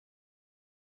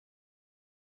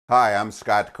Hi, I'm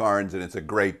Scott Carnes, and it's a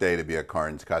great day to be a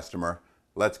Carnes customer.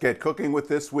 Let's get cooking with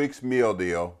this week's meal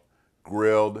deal,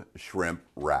 grilled shrimp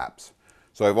wraps.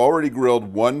 So I've already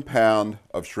grilled 1 pound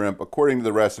of shrimp according to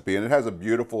the recipe, and it has a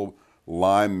beautiful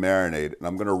lime marinade. And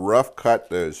I'm going to rough cut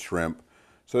those shrimp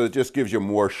so it just gives you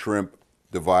more shrimp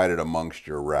divided amongst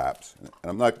your wraps.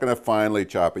 And I'm not going to finely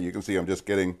chop it. You can see I'm just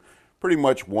getting pretty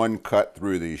much one cut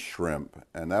through these shrimp,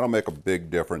 and that'll make a big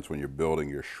difference when you're building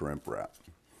your shrimp wrap.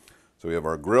 So we have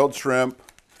our grilled shrimp,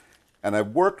 and I've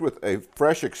worked with a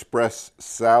Fresh Express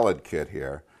salad kit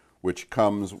here, which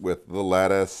comes with the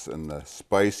lettuce and the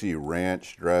spicy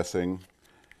ranch dressing.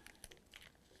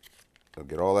 So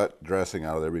get all that dressing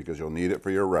out of there because you'll need it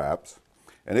for your wraps.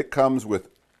 And it comes with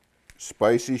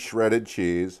spicy shredded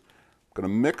cheese. I'm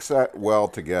going to mix that well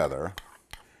together.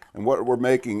 And what we're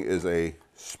making is a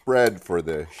spread for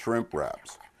the shrimp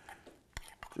wraps.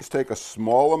 Just take a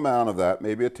small amount of that,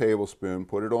 maybe a tablespoon,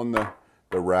 put it on the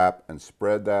wrap and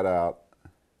spread that out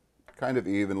kind of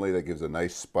evenly. That gives a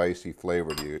nice spicy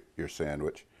flavor to your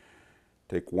sandwich.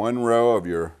 Take one row of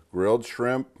your grilled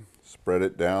shrimp, spread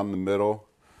it down the middle,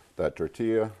 that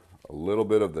tortilla, a little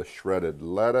bit of the shredded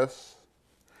lettuce.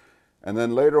 And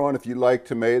then later on, if you like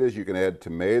tomatoes, you can add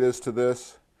tomatoes to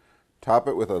this. Top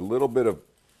it with a little bit of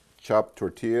chopped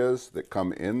tortillas that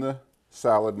come in the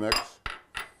salad mix.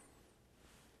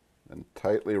 And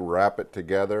tightly wrap it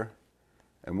together.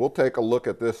 And we'll take a look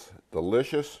at this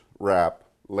delicious wrap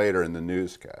later in the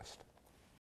newscast.